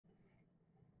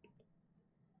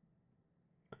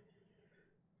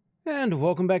And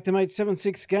welcome back to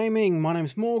Mate76 Gaming. My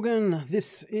name's Morgan.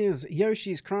 This is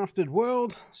Yoshi's Crafted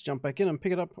World. Let's jump back in and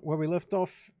pick it up where we left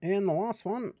off in the last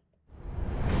one.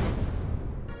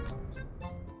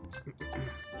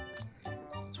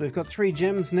 So we've got 3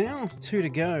 gems now, 2 to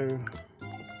go.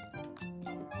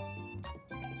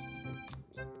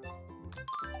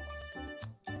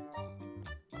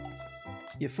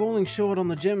 You're falling short on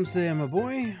the gems there, my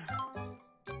boy.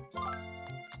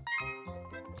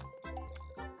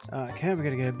 Okay, we're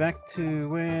going to go back to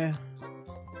where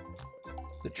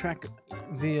the track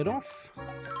veered off.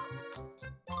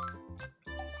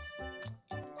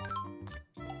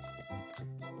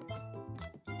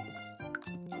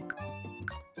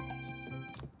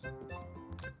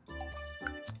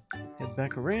 Head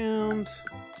back around.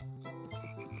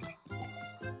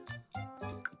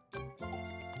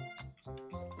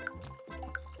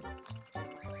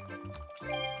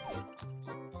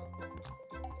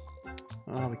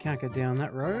 Oh, we can't go down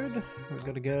that road. We've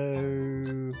got to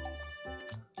go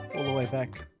all the way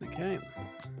back. Okay.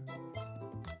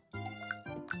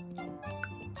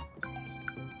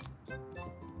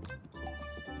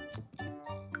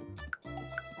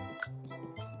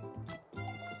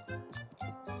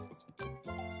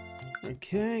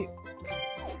 Okay.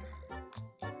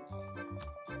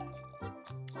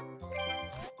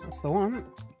 That's the one.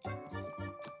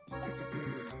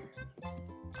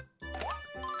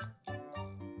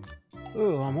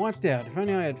 Oh, I'm wiped out. If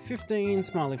only I had 15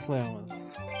 smiley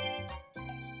flowers.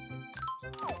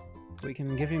 We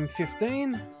can give him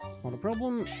 15. It's not a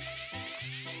problem.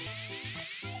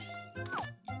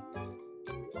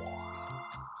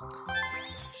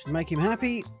 Should make him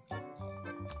happy.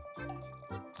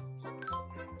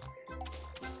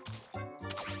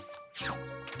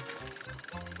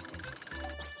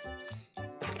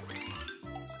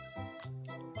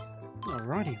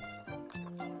 Alrighty.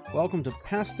 Welcome to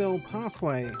Pastel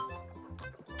Pathway.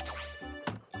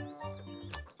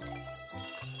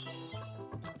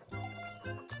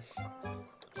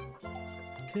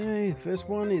 Okay, first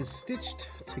one is stitched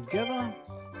together.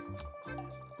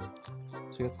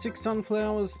 So we got 6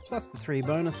 sunflowers plus the 3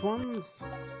 bonus ones.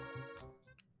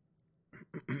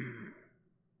 Let's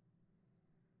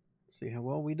see how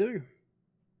well we do.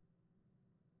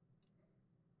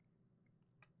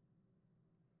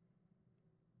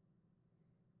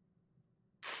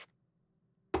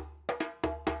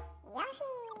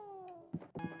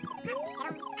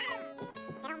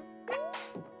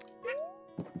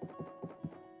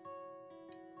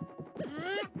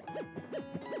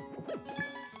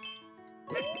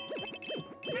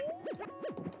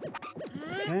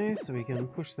 Okay, so we can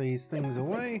push these things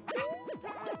away.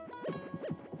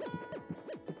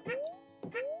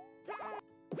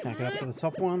 Can't get up to the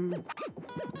top one.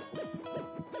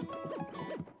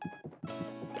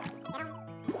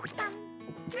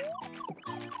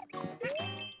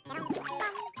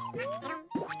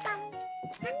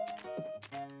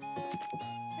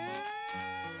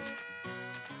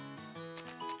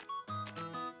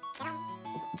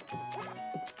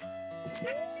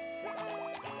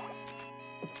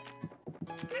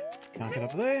 Can't get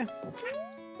up there.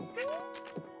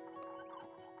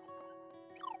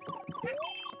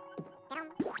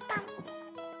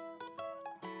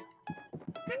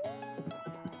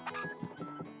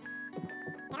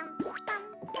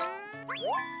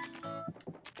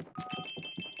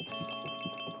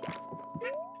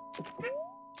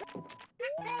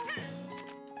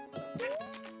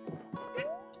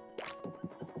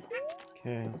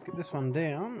 Okay, let's get this one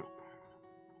down.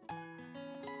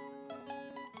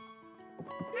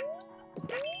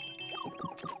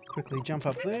 Quickly jump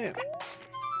up there.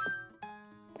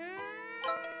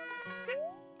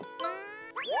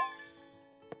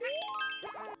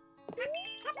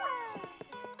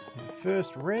 And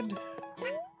first red.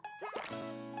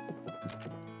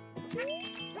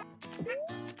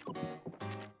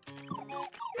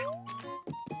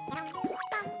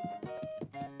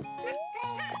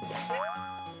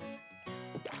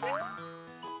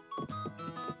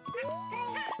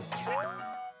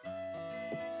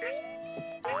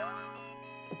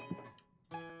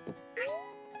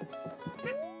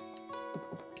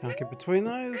 Can't get between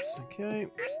those. Okay.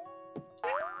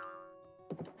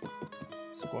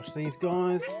 Squash these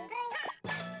guys.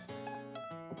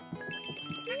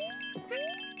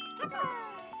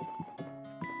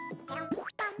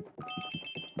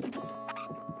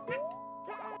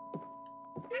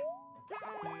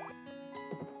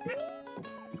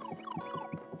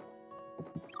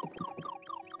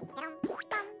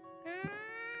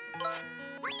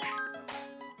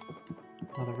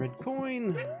 Another red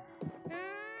coin.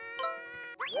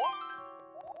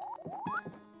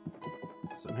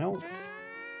 Some health.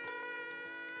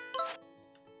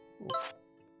 Ooh.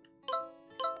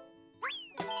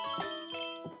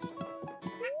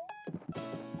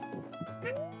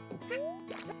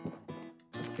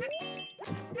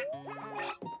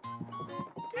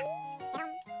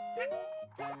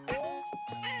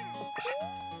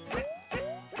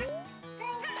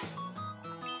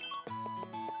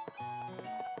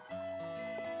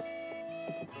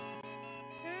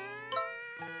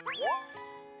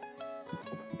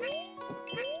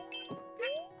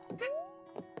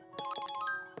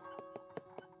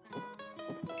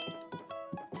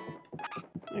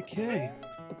 Okay.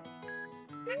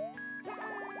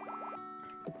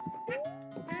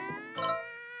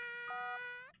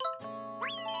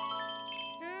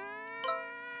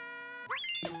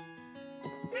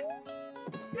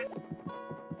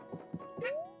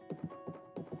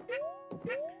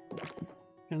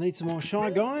 Gonna need some more Shy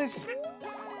Guys.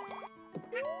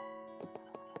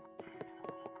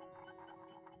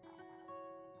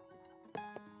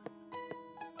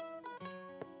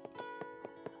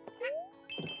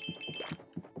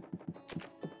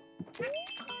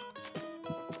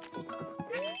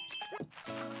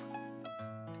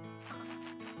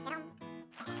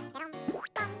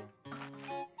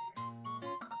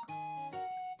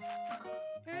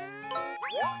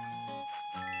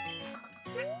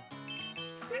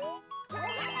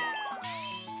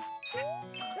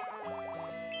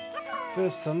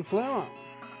 First sunflower.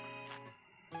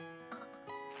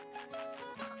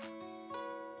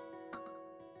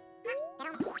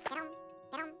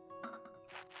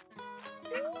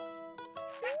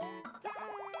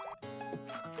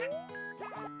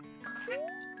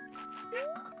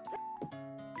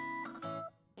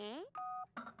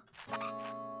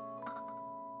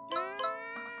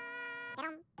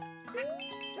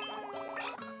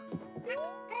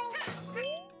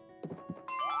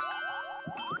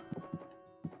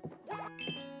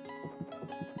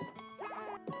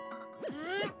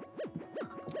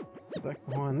 Back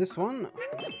behind this one.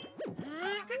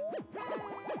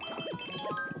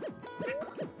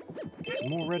 Some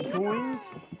more red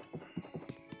coins.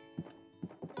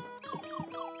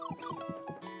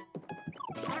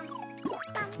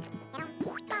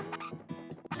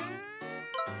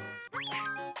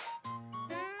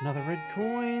 Another red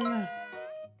coin.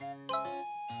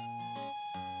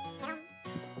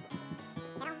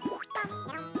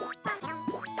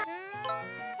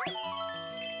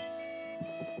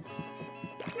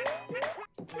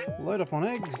 Load up on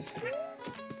eggs.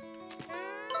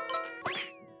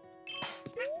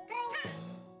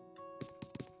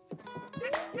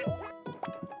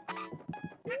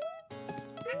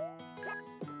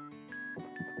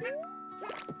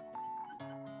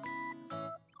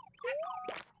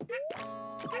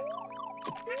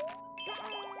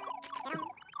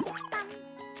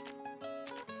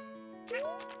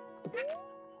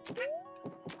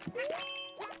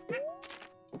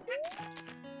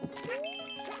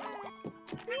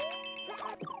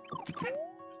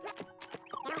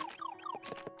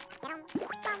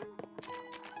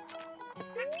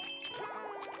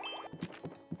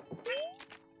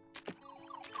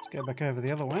 Go back over the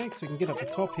other way so we can get up the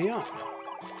top here.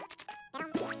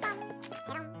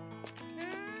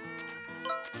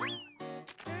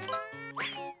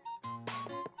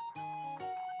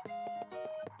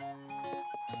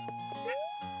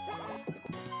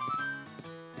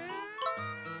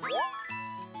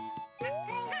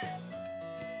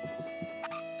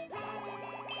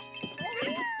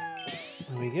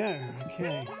 There we go,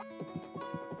 okay.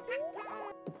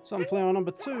 Sunflower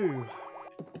number 2.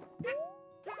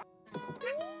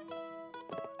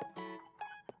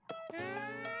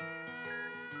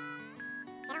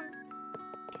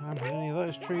 Can't hit any of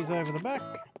those trees over the back.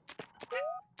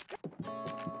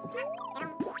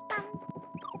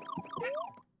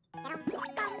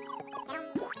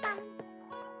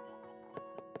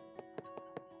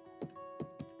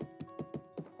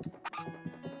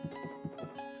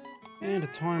 And a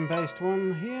time-based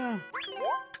one here.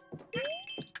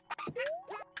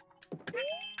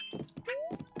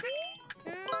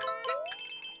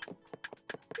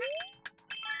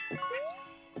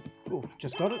 Oh,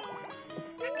 just got it.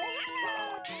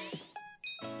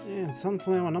 And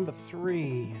sunflower number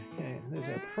 3. Okay, there's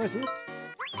our present.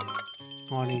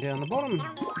 Hiding down the bottom.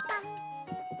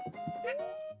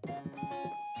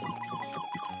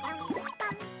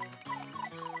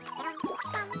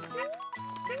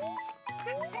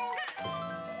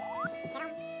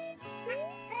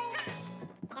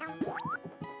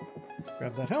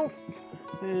 Grab that health,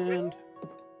 and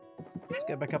let's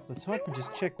go back up the top and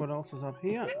just check what else is up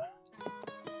here.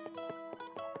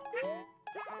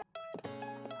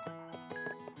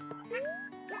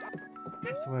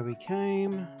 That's the way we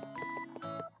came.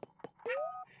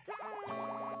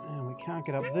 And we can't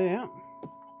get up there.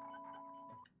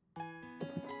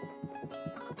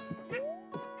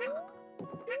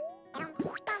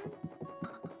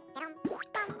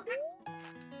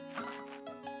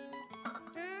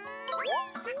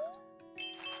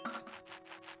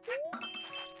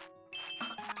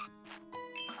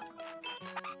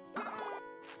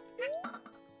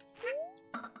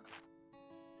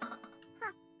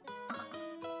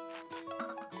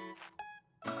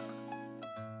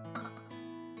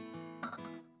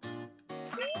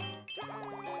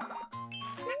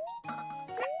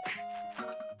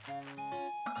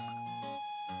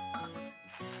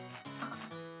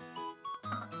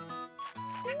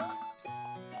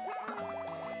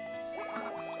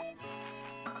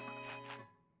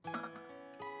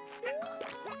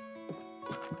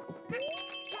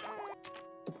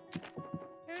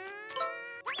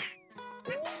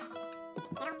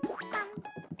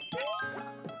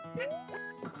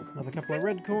 Another couple of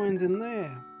red coins in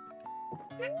there.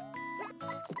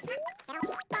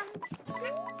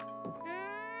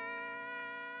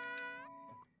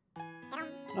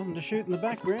 Nothing to shoot in the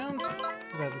background. What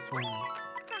about this one?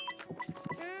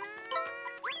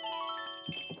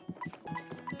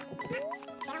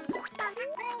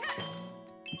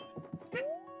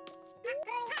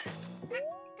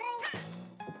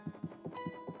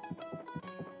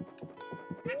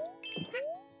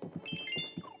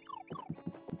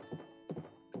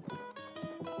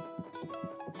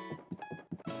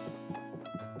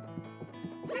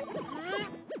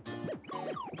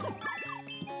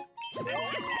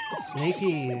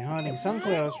 Sneaky, hiding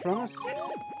sunflowers from us.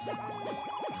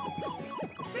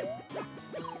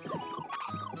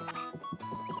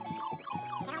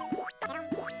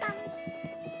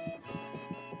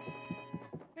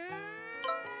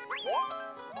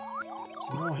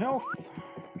 Some more health.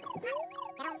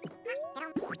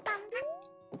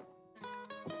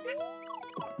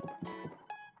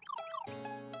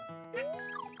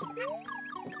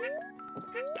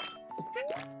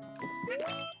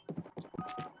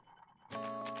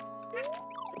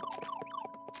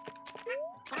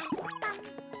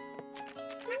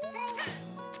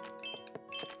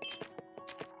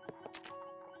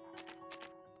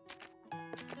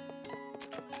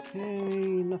 Okay,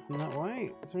 nothing that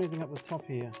way. Is there anything up the top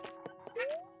here?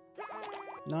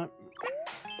 No.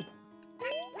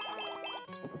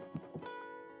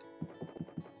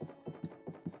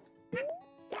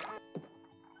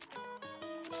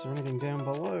 Is there anything down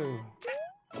below?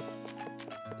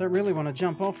 Don't really want to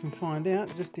jump off and find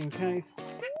out, just in case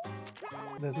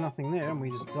there's nothing there and we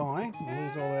just die and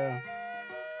lose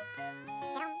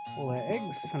all our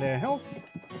eggs and our health.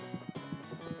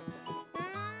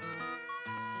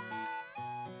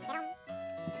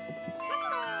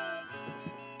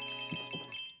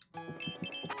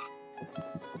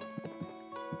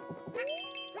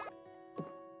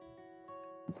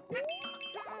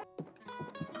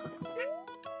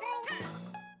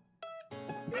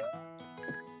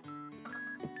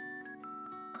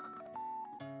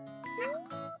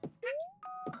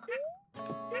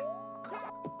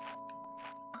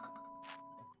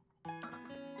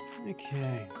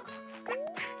 Okay.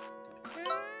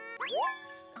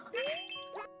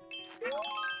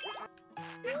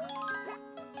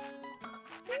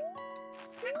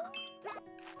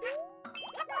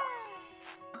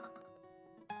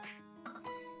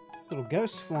 Little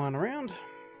ghosts flying around.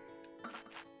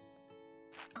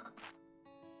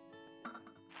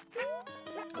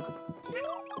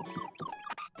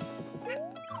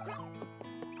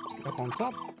 Up on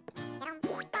top.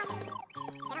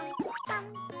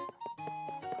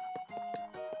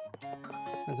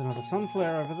 There's another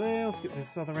sunflower over there. Let's get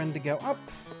this other end to go up.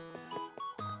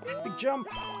 Big jump.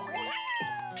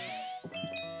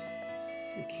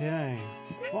 Okay.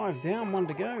 5 down, 1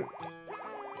 to go.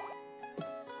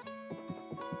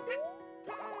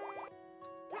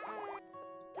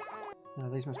 Now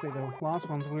these must be the last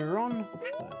ones we were on.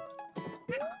 So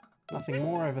nothing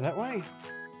more over that way.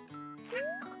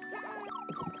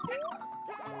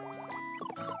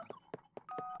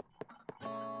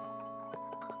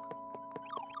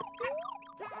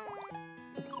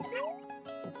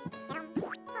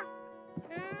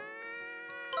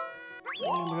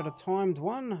 And we've got a timed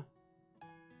one.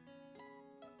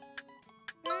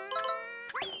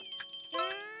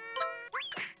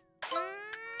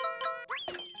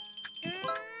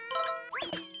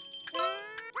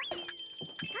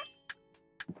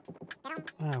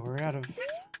 Ah, we're out of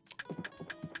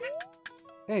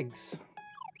eggs.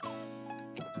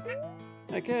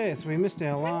 Okay, so we missed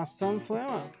our last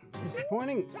sunflower.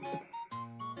 Disappointing.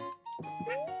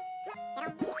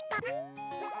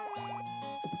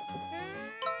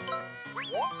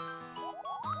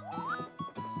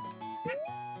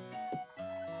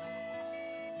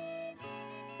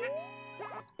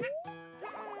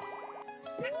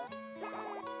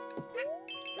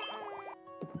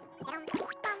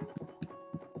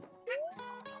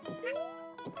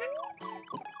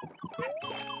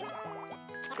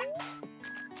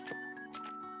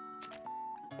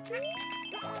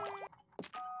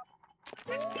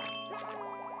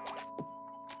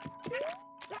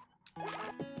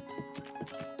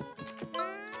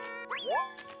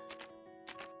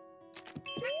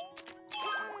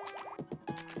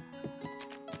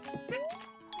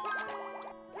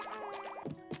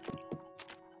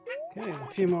 Okay, a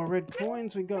few more red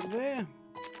coins we got there.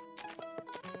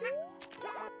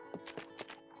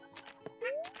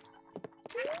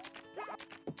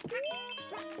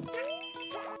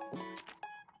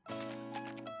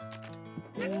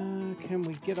 Can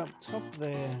we get up top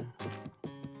there?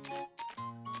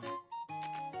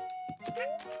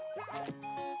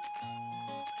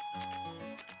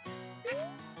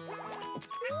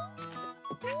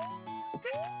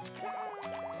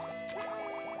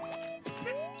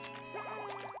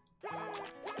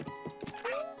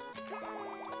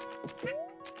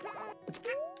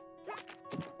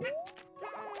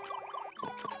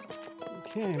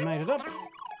 Okay, made it up.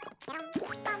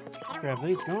 Grab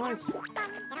these guys.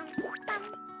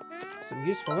 Some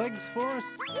useful eggs for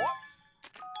us.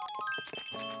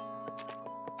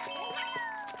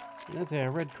 There's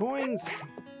our red coins.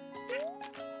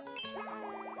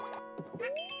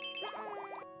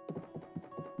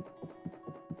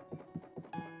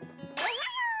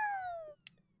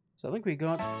 So I think we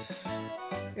got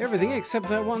everything except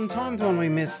that one timed one we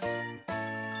missed.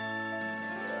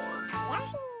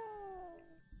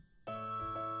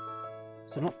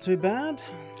 So not too bad.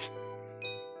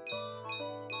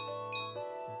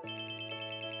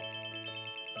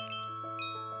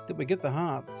 Did we get the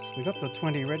hearts? We got the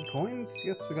 20 red coins?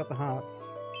 Yes, we got the hearts.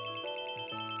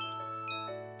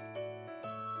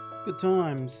 Good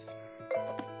times.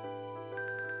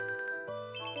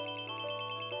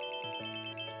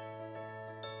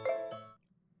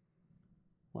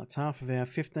 Well, that's half of our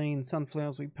 15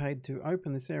 sunflowers we paid to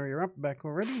open this area up back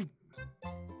already.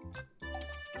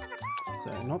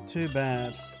 So not too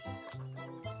bad.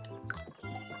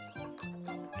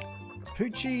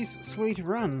 Poochy's Sweet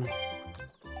Run.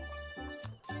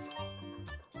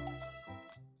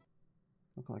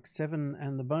 Look like 7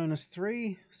 and the bonus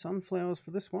 3 sunflowers for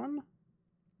this one.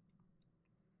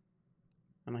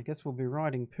 And I guess we'll be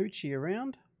riding Poochy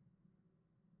around.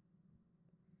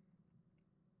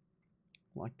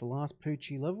 Like the last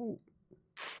Poochy level.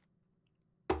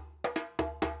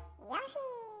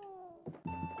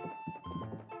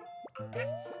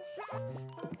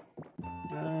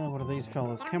 What are these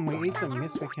fellas? Can we eat them?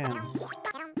 Yes, we can.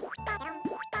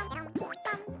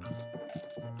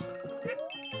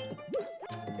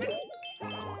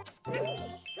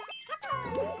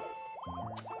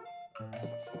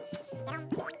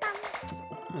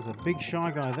 There's a big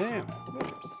shy guy there.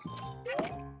 Whoops.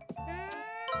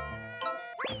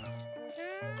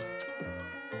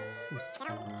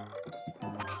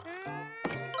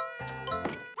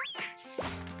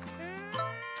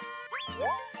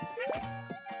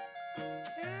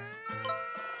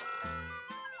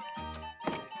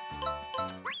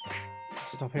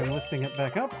 Stop him lifting it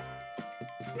back up.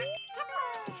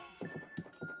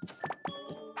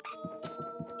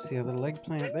 See a little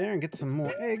eggplant there and get some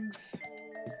more eggs.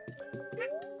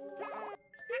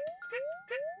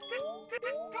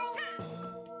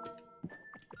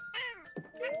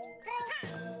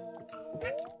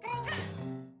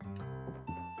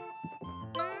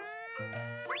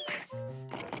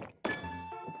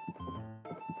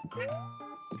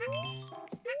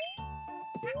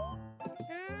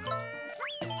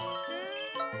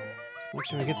 Make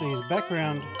sure we get these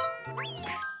background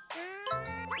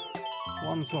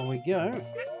ones while we go.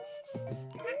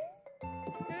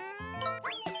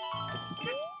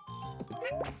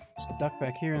 Just duck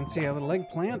back here and see our little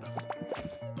eggplant.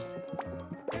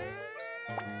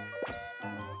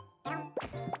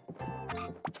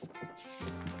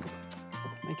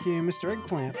 Thank you, Mr.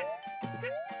 Eggplant.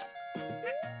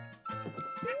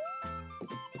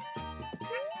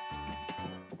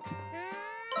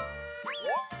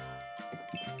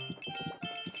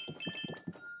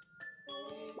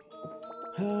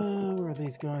 Where are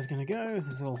these guys going to go?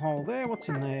 There's a little hole there. What's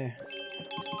in there?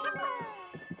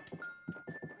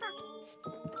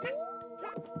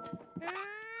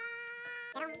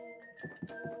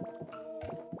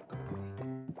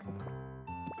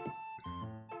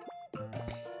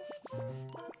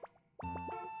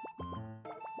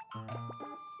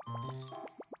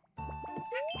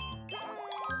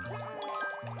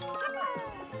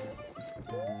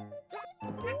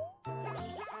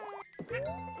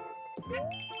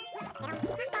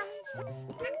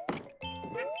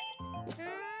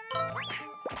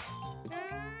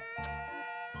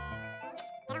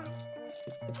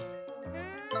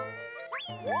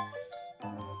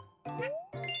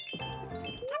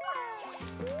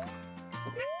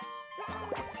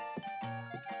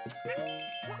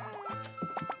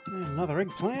 And another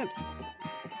eggplant.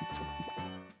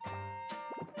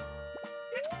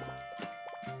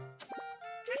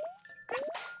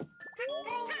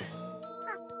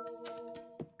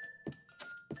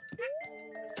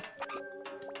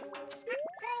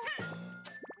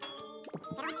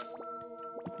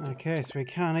 Okay, so we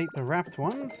can't eat the wrapped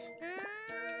ones,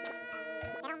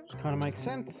 which kind of makes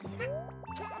sense.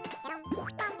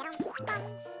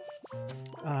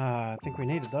 I think we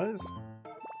needed those.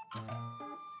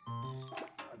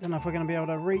 I don't know if we're going to be able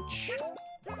to reach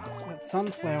that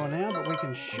sunflower now, but we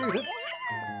can shoot it.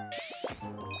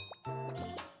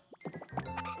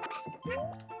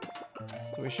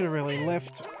 So we should have really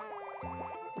left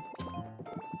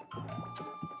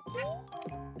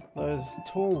those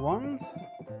tall ones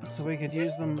so we could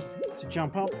use them to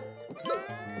jump up.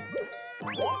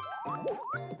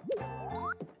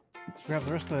 Grab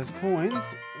the rest of those coins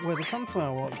where the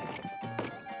sunflower was.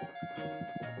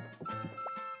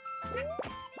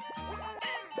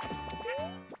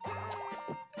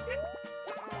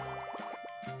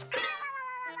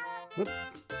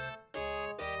 Whoops.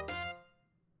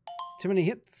 Too many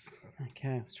hits.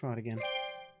 Okay, let's try it again.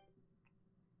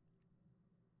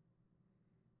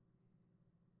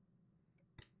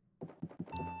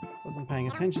 Wasn't paying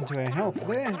attention to our health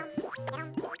there.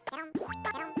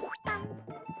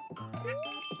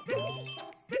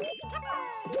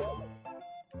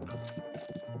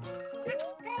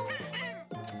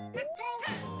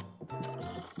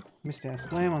 Missed our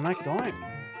slam on that guy.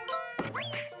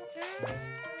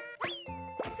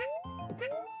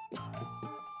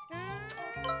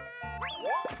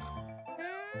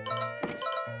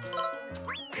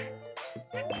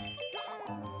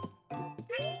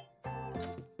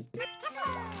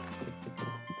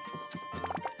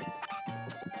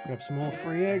 Grab some more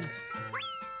free eggs.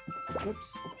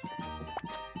 Oops.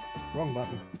 Wrong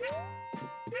button.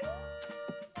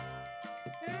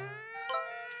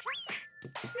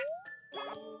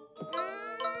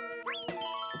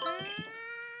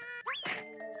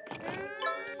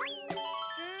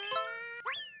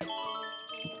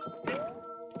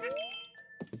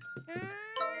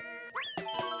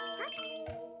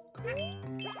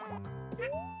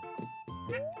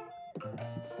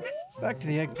 Back to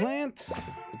the eggplant.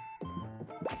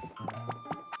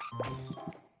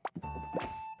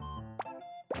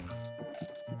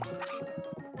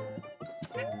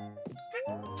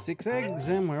 Six eggs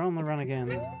and we're on the run again.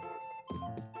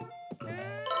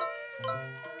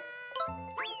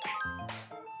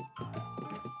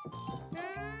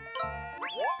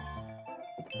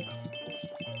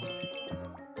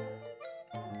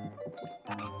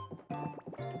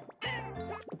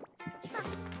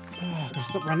 Gotta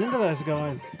stop running into those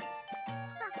guys.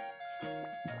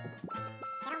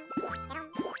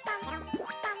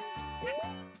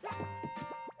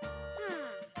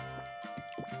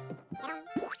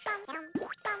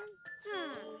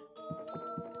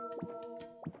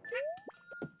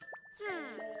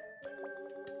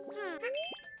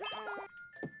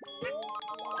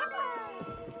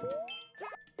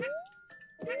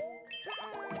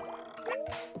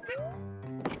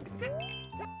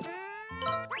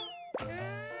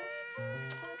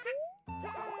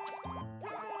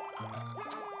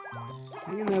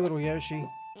 Hang in there, little Yoshi.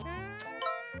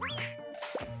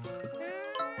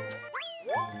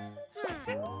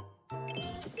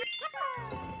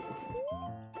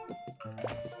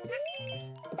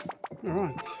 All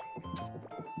right.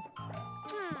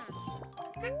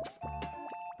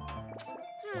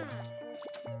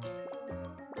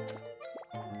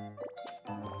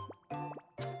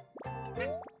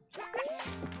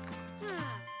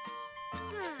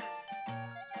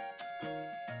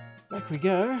 Back we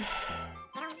go.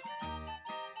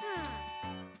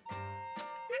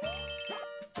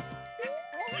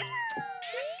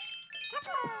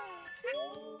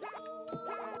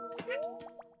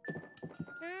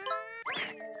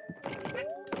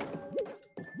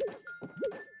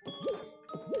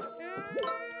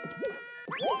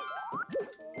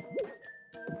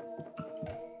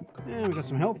 And we got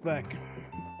some health back.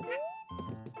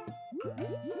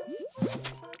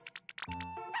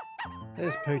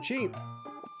 There's Poochy.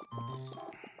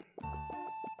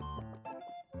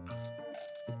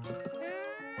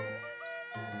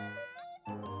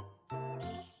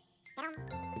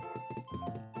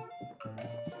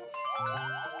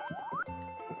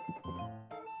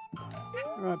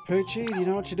 Alright, Poochy, do you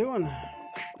know what you're doing?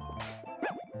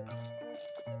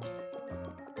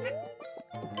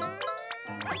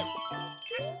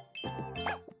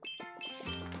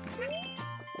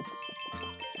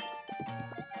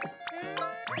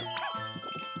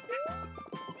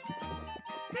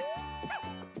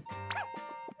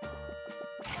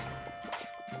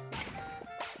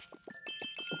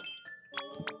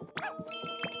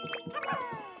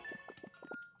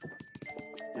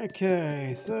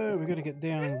 Okay, so we've got to get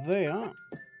down there.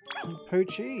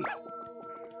 Poochy.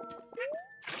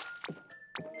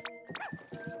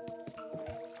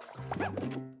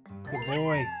 Good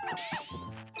boy.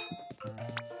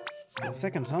 The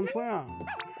second sunflower.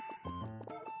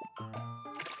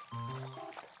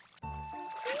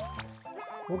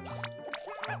 Whoops.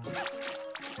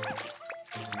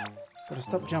 Gotta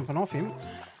stop jumping off him.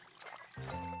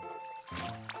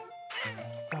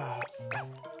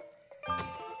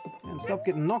 And stop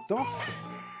getting knocked off.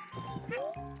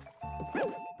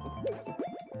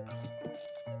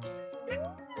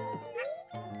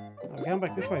 I'm going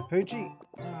back this way, Poochy.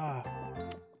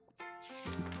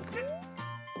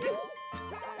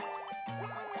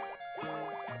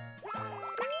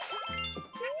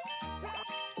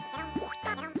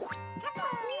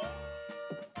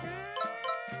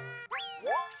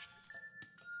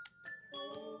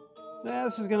 Now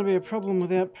this is going to be a problem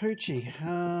without Poochy.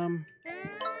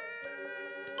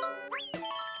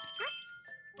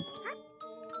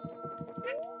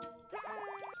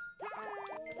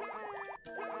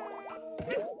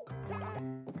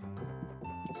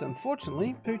 So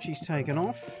unfortunately, Poochy's taken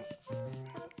off.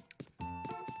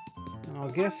 And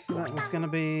I guess that was going to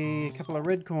be a couple of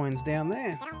red coins down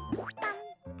there.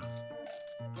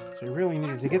 So we really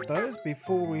needed to get those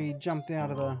before we jumped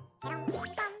out of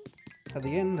the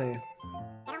end there.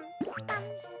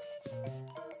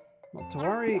 Not to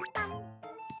worry.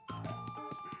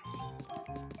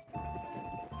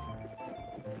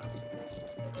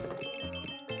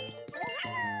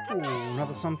 Ooh,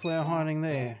 another sunflower hiding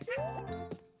there.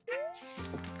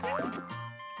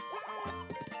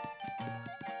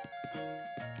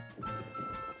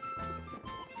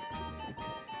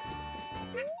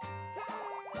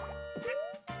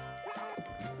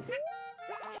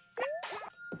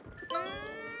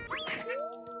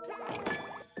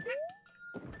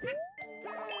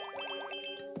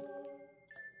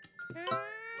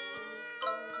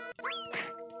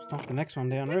 Knock the next one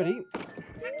down already.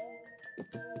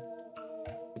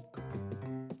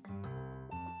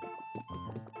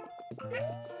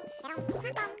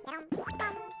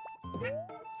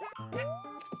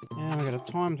 And we got a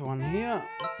timed one here.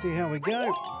 Let's see how we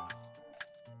go.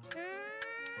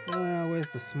 Where's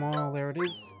the smile? There it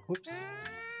is. Whoops.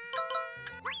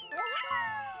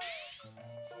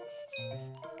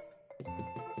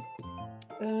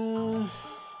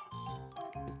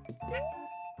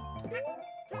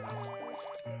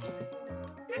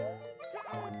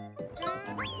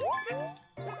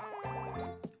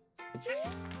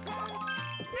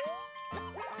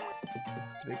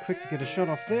 Be quick to get a shot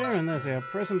off there, and there's our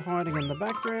present hiding in the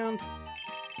background.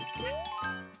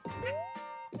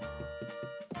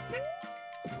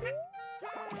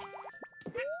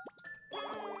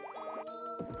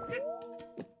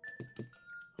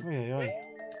 Oi, oi.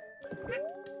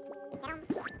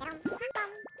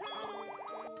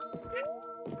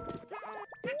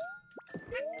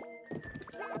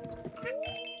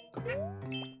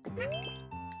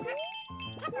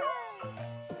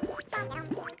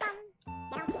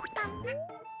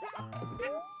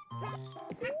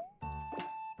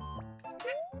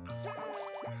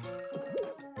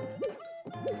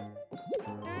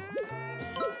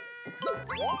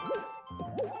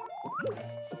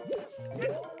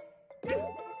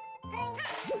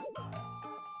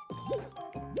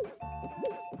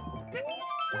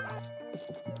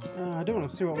 I do want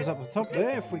to see what was up the top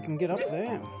there, if we can get up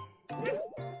there.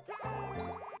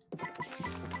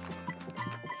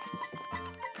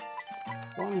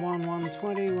 One,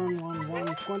 120,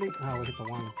 120. Oh, we hit the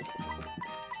 1.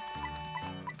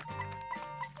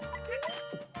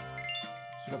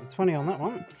 So we got the 20 on that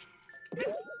one.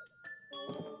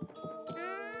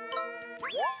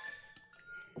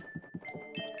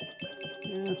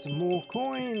 Yeah, some more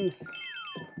coins.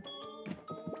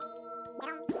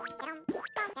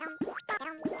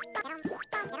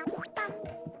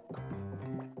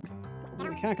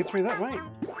 We can't get through that way.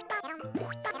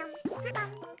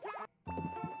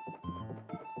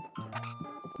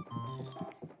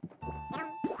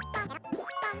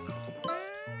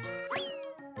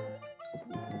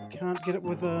 Can't get it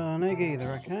with an egg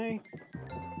either, okay?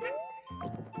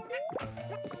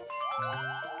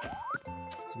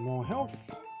 Some more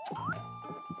health.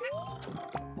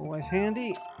 Always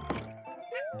handy.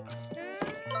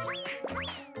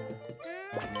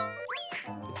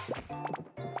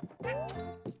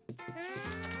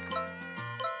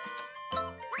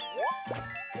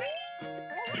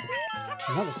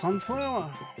 Another sunflower.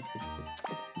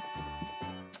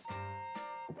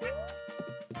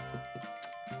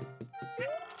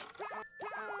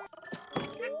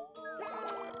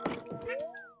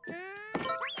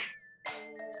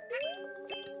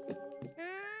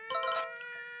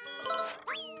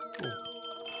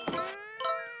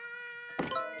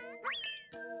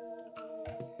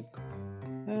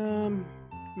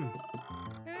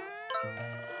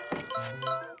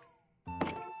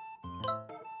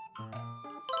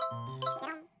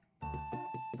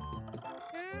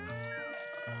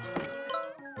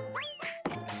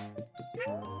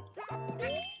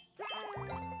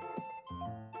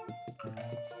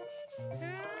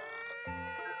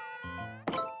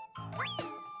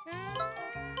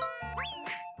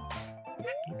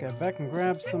 go back and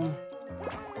grab some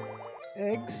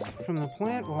eggs from the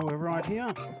plant while we're right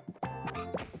here.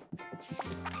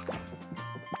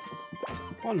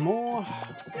 One more.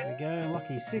 There we go,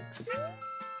 lucky 6.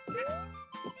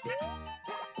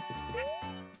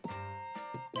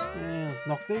 Yeah, let's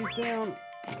knock these down.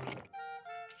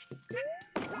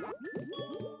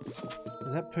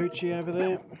 Is that Poochy over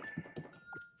there?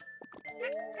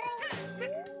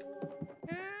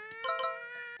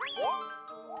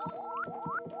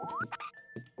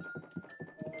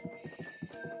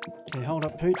 Okay, hold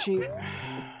up, Poochy.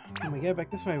 Can we go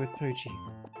back this way with Poochy?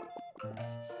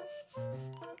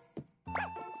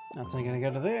 That's not going to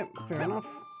go to there. Fair enough.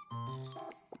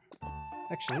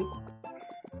 Actually,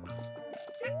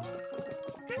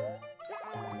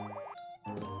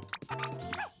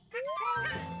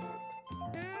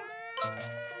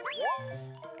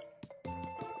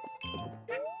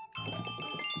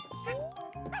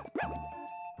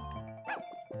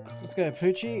 let's go,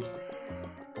 Poochy.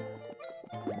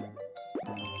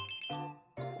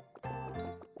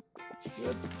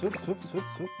 Whoops, whoops, whoops,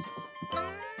 whoops, whoops.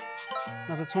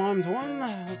 Another timed one.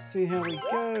 Let's see how we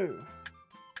go.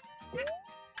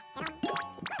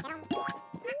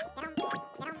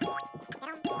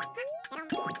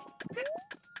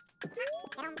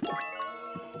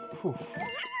 Oof.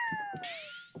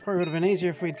 Probably would have been easier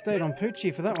if we'd stayed on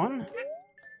Poochy for that one.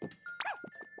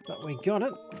 But we got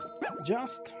it.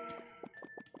 Just.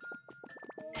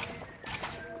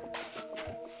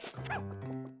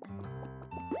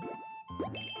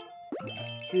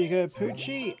 Here you go,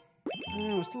 Poochy.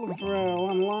 We're still looking for our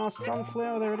one last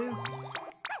sunflower. There it is.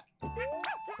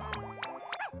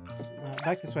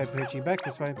 Back this way, Poochy. Back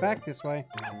this way. Back this way.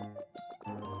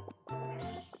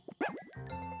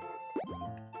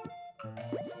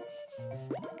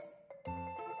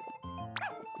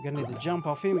 We're going to need to jump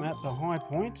off him at the high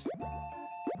point.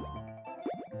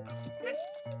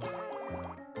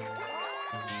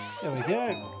 There we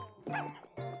go.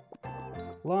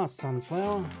 Last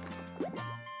sunflower.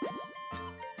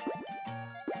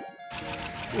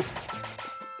 Oof.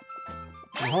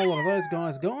 A whole lot of those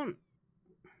guys gone.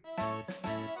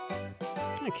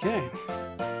 Okay.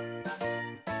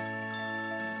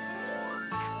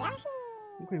 I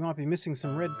think we might be missing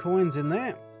some red coins in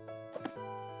there.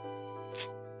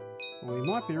 Well, we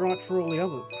might be right for all the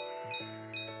others.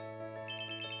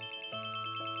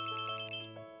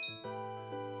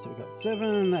 So we got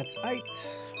 7, that's 8.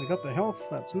 We got the health,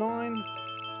 that's 9.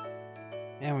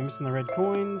 And we're missing the red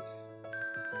coins.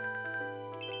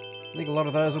 I think a lot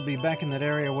of those will be back in that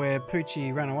area where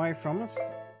Poochy ran away from us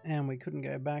and we couldn't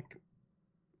go back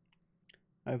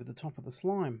over the top of the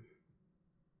slime.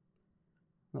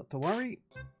 Not to worry.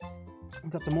 I've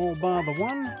got them all bar the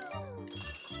one.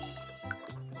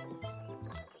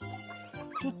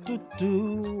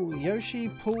 Yoshi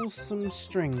pulls some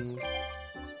strings.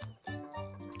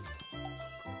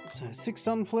 So 6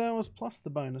 sunflowers plus the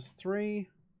bonus 3.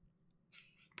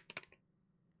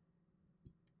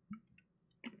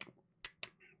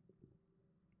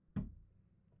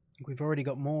 We've already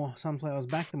got more sunflowers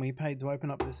back than we paid to open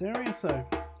up this area, so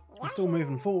we're still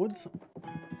moving forwards.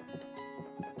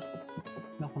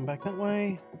 Nothing back that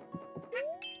way.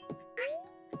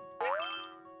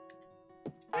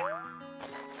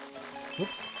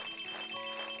 Whoops.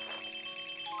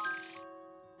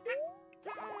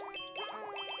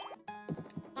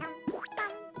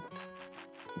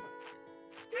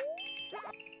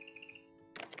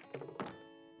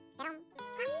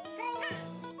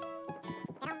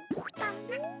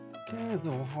 Okay, there's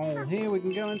a little hole here we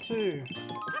can go into.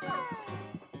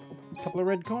 A couple of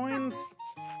red coins.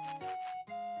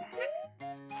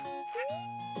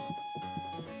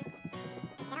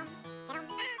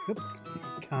 Oops,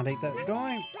 can't eat that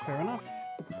guy. Fair enough.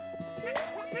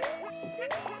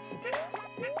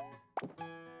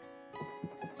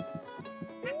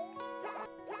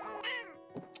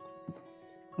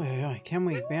 Can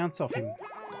we bounce off him?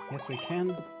 Yes, we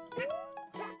can.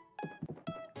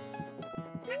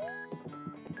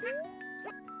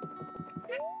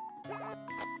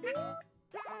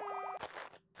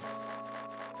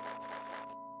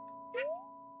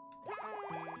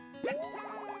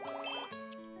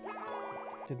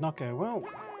 Did not go well.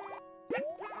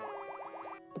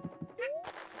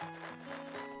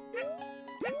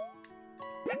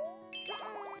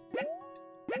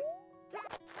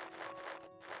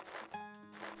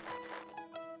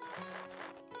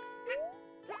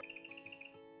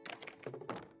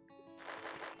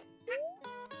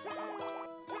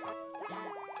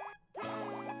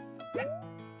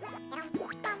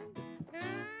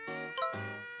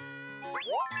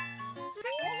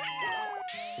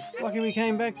 Lucky we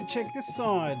came back to check this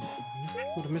side.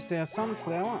 Would have missed our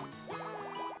sunflower.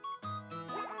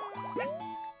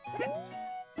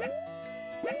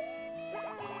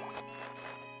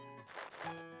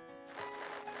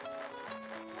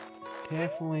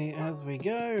 Carefully as we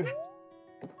go.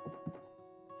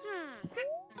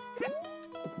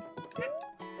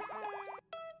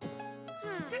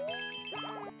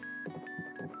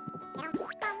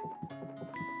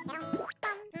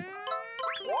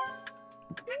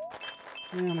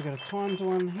 And we've got a timed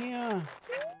one here.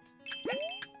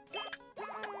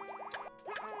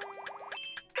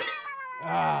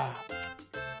 Ah!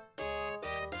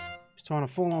 Just trying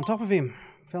to fall on top of him.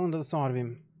 Fell into the side of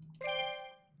him.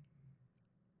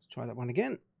 Let's try that one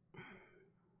again.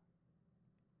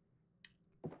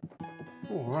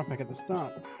 Oh, right back at the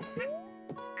start.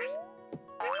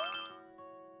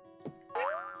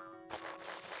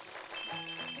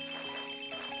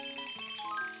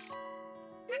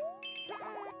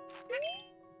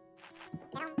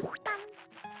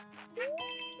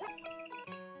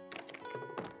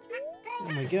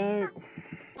 There we go.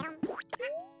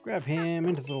 Grab him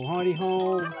into the little hidey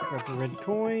hole. Grab the red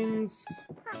coins.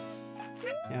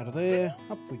 Out of there.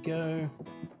 Up we go.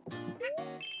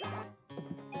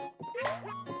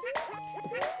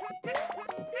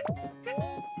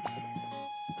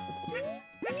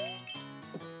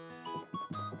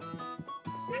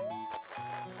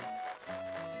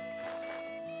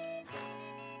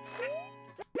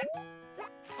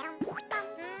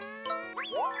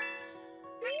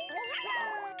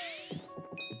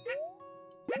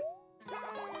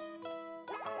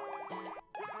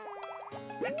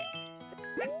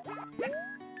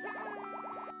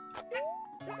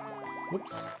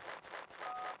 Whoops.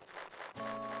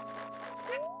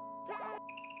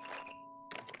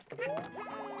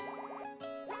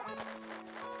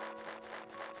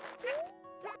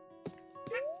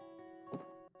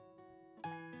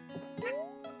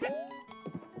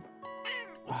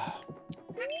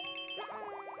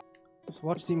 Just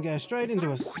watched him go straight into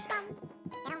us.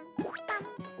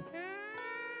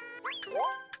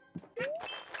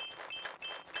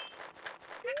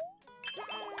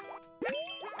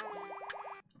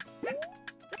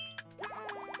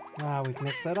 Ah, we've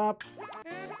messed that up.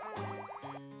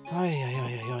 Ay, ay,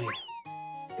 ay, ay, ay.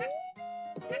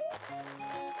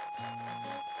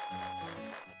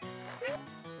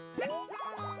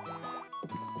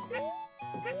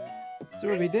 So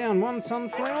we'll be down one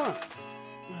sunflower.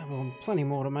 Well, plenty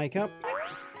more to make up.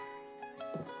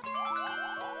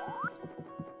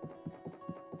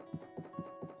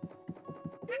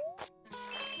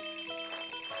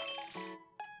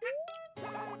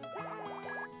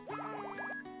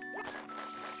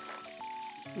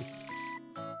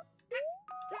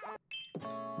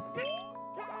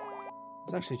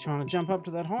 I was actually trying to jump up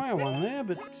to that higher one there,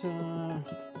 but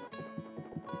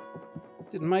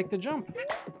didn't make the jump.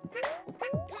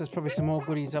 Guess there's probably some more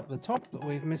goodies up the top that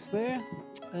we've missed there,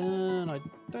 and I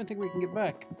don't think we can get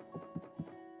back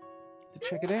to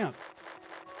check it out.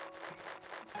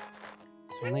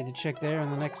 So we'll need to check there,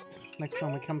 and the next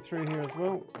time we come through here as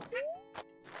well.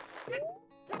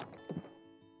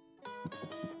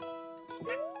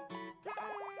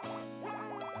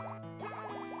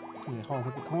 A whole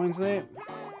heap of coins there.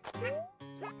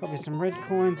 Probably some red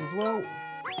coins as well.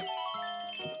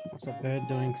 What's that bird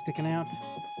doing, sticking out?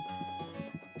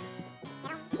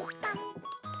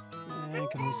 And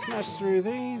can we smash through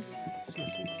these?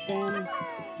 Yes, we can.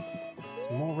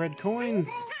 Some more red coins.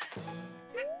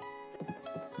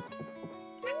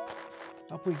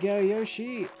 Up we go,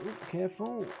 Yoshi. Ooh,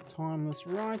 careful. Time this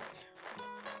right.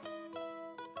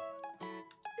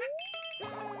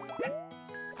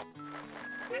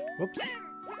 Whoops.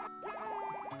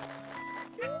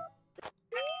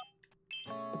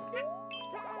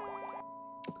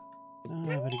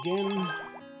 But again,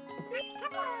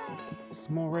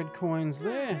 some more red coins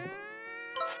there.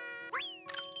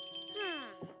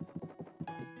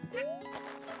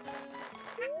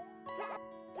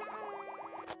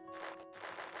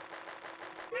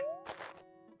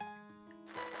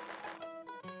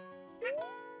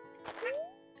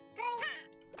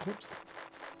 Oops.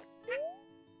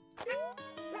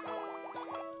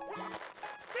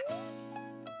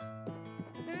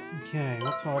 Okay,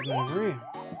 what's hiding over here?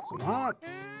 Some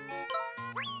hearts.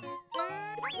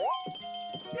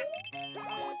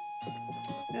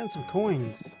 And some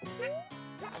coins.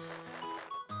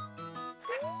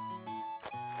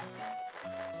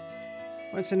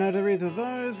 Won't say no to either of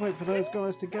those. Wait for those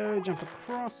guys to go. Jump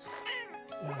across.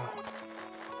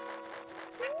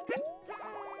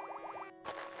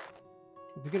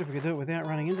 It'd be good if we could do it without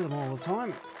running into them all the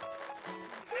time.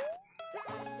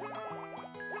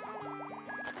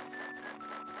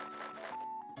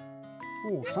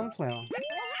 Oh, sunflower.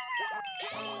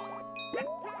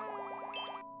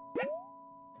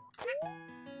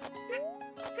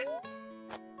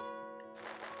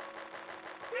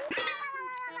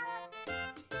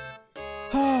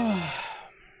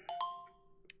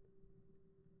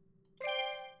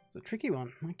 It's a tricky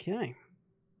one. Okay.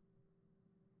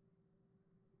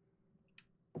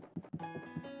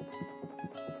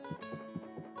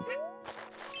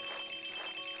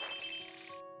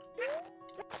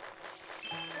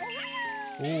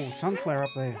 Oh, sunflower up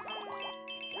there.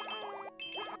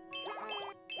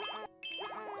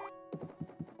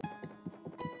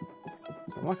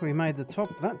 So lucky we made the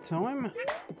top that time.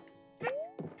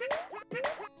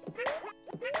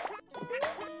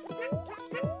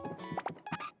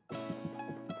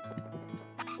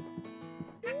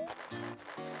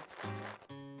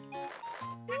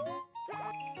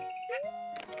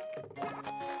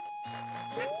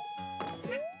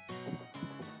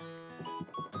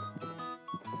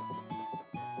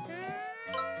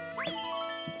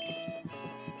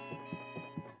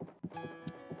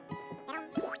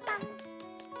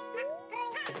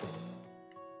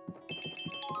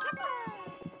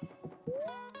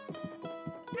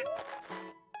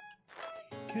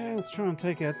 Okay, let's try and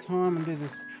take our time and do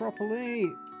this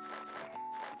properly.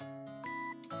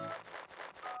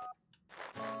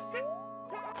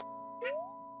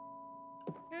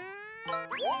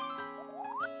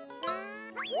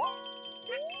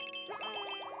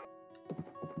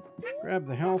 Grab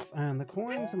the health and the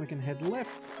coins and we can head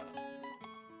left.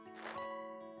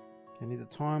 I need to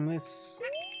time this.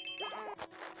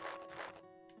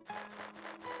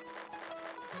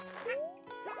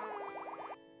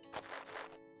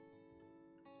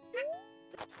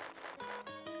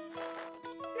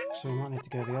 So we might need to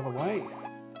go the other way.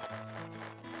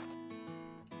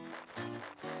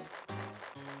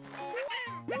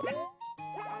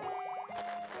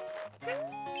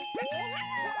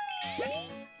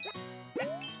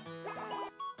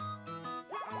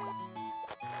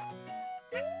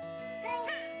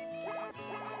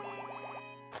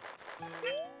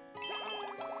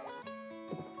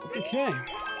 Okay.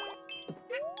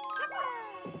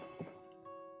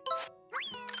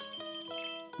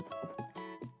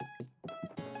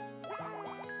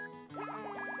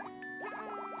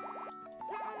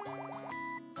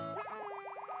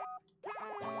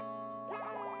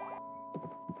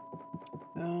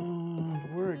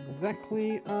 Where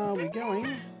exactly are we going?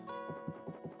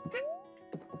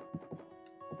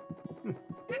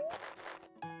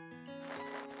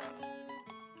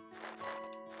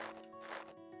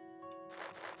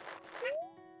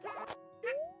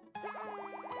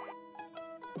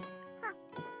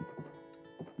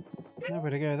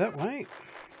 Nowhere to go that way.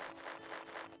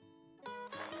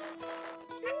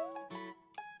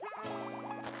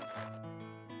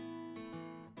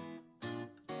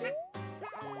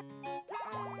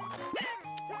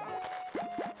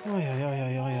 Oi, oi, oi,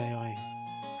 oi, oi, oi.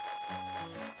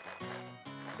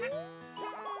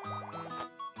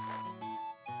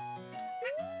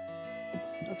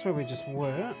 That's where we just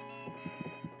were.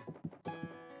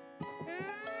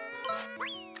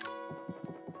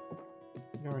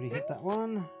 You already hit that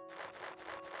one.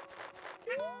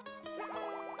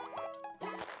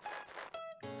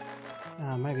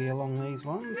 Maybe along these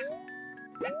ones.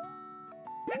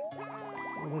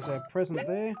 Well, there's our present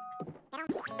there.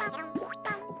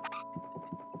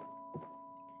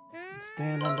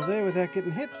 Stand under there without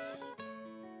getting hit.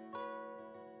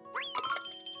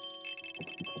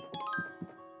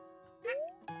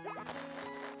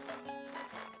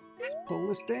 Let's pull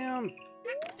this down.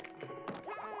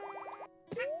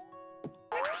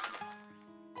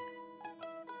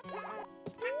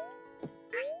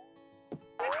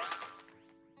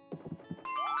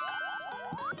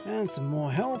 And some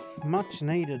more health, much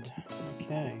needed.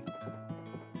 Okay.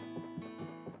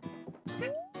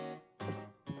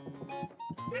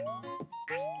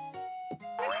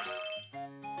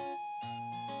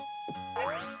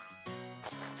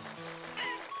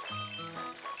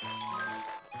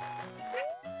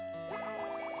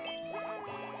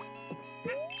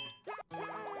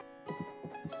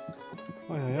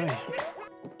 Oi, oi, oi.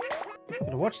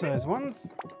 Gotta watch those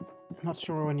ones. Not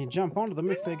sure when you jump onto them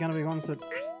if they're going to be ones that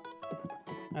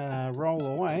roll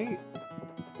away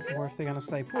or if they're going to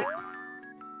stay put.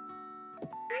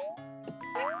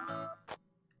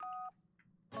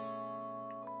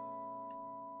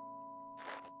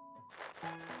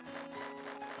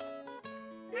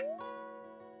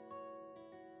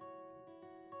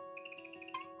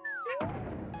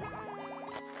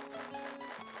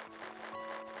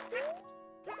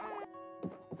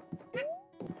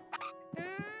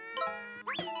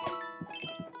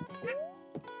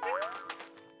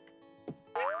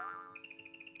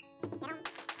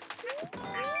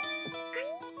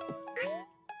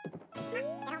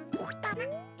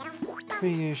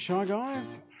 Be you shy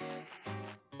guys.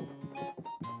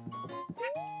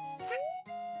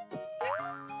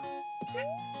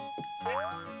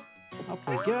 Up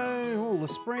we go, all the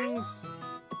springs.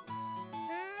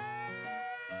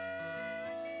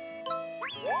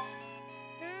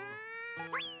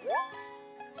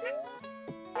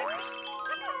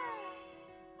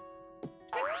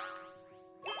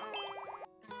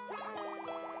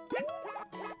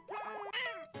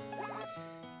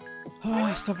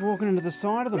 Oh, stop walking into the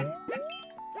side of them.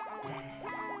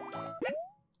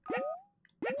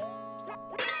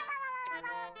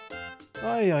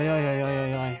 Ay, ay, ay, ay, ay,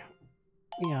 ay, ay.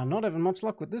 Yeah, not having much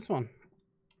luck with this one.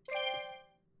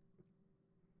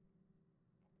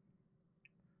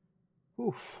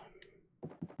 Oof.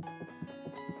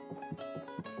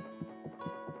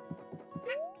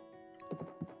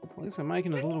 At least we're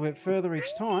making it a little bit further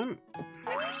each time.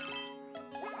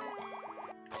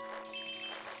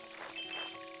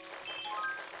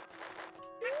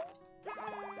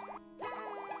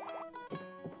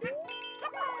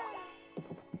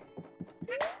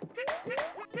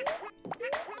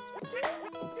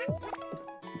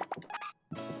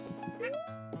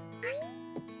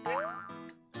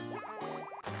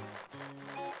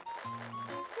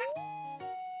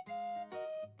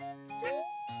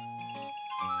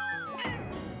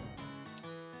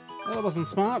 Well, that wasn't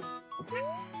smart.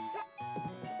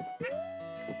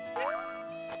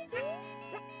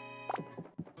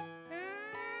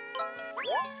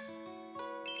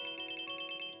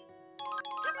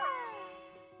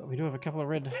 But we do have a couple of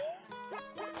red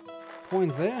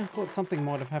coins there. I thought something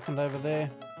might have happened over there,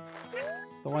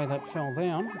 the way that fell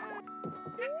down.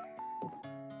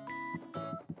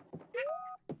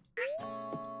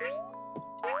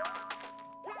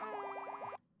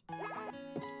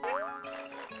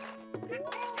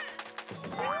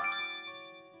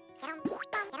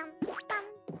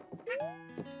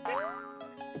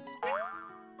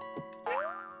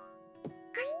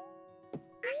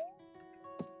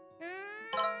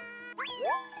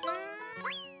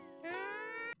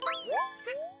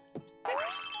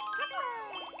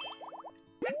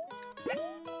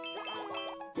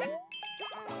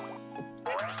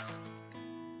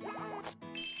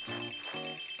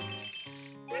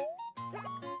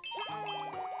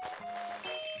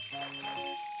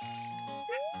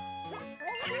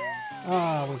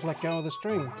 Ah, we've let go of the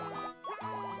string.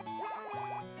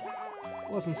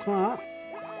 Wasn't smart.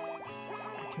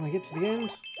 Can we get to the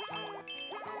end?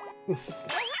 Oof.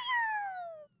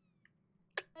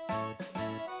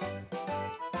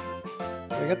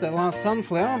 We got that last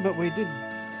sunflower, but we did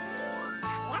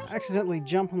accidentally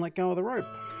jump and let go of the rope.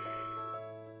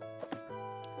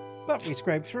 But we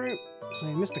scraped through, so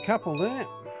we missed a couple there.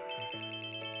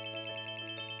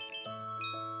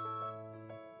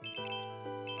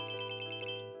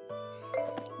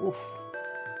 Oof.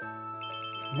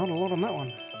 Not a lot on that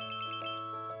one.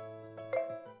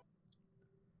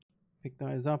 Pick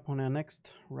those up on our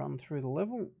next run through the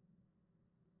level.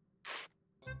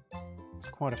 There's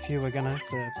quite a few we're going to have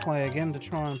to play again to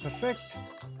try and perfect.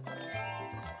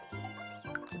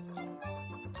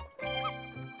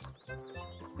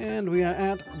 And we are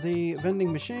at the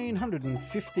vending machine,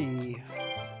 150.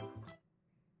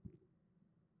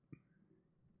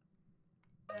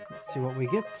 Let's see what we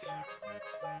get.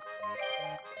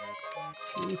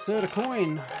 Insert a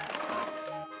coin.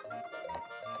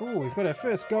 Oh, we've got our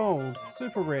first gold.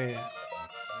 Super rare.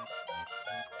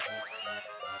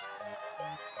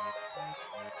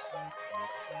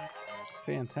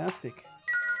 Fantastic.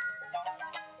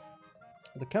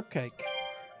 The cupcake.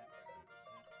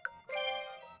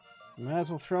 So may as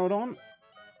well throw it on.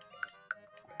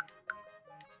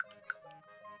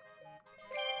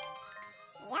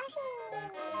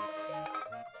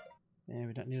 Yeah,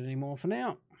 we don't need any more for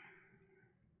now.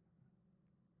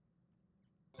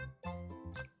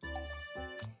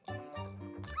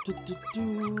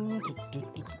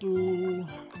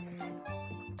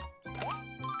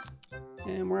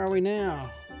 And where are we now?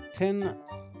 10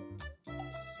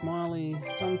 smiley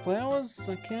sunflowers.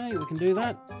 Okay, we can do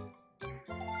that.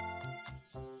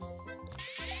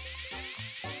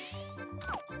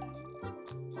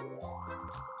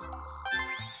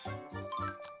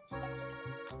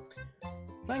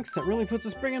 Thanks, that really puts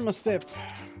a spring in my step.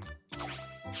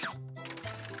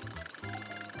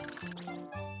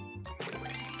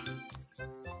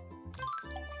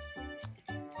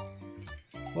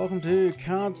 Welcome to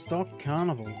Cardstock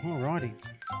Carnival. Alrighty.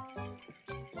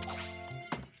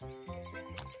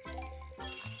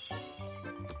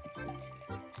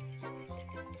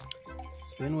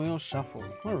 Spin wheel shuffle.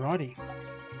 Alrighty.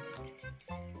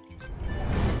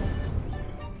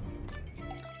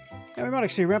 And we might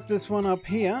actually wrap this one up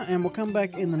here, and we'll come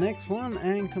back in the next one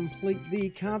and complete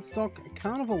the Cardstock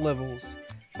Carnival levels.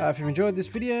 If you've enjoyed this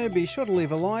video, be sure to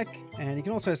leave a like, and you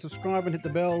can also subscribe and hit the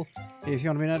bell if you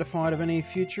want to be notified of any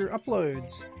future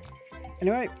uploads.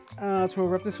 Anyway, that's where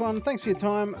we'll wrap this one. Thanks for your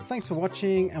time, thanks for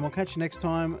watching, and we'll catch you next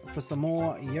time for some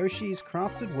more Yoshi's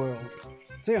Crafted World.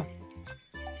 See ya!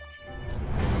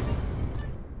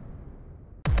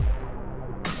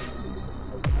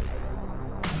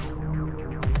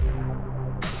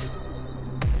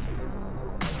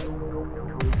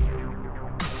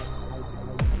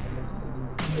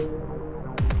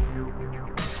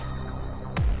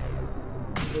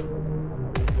 You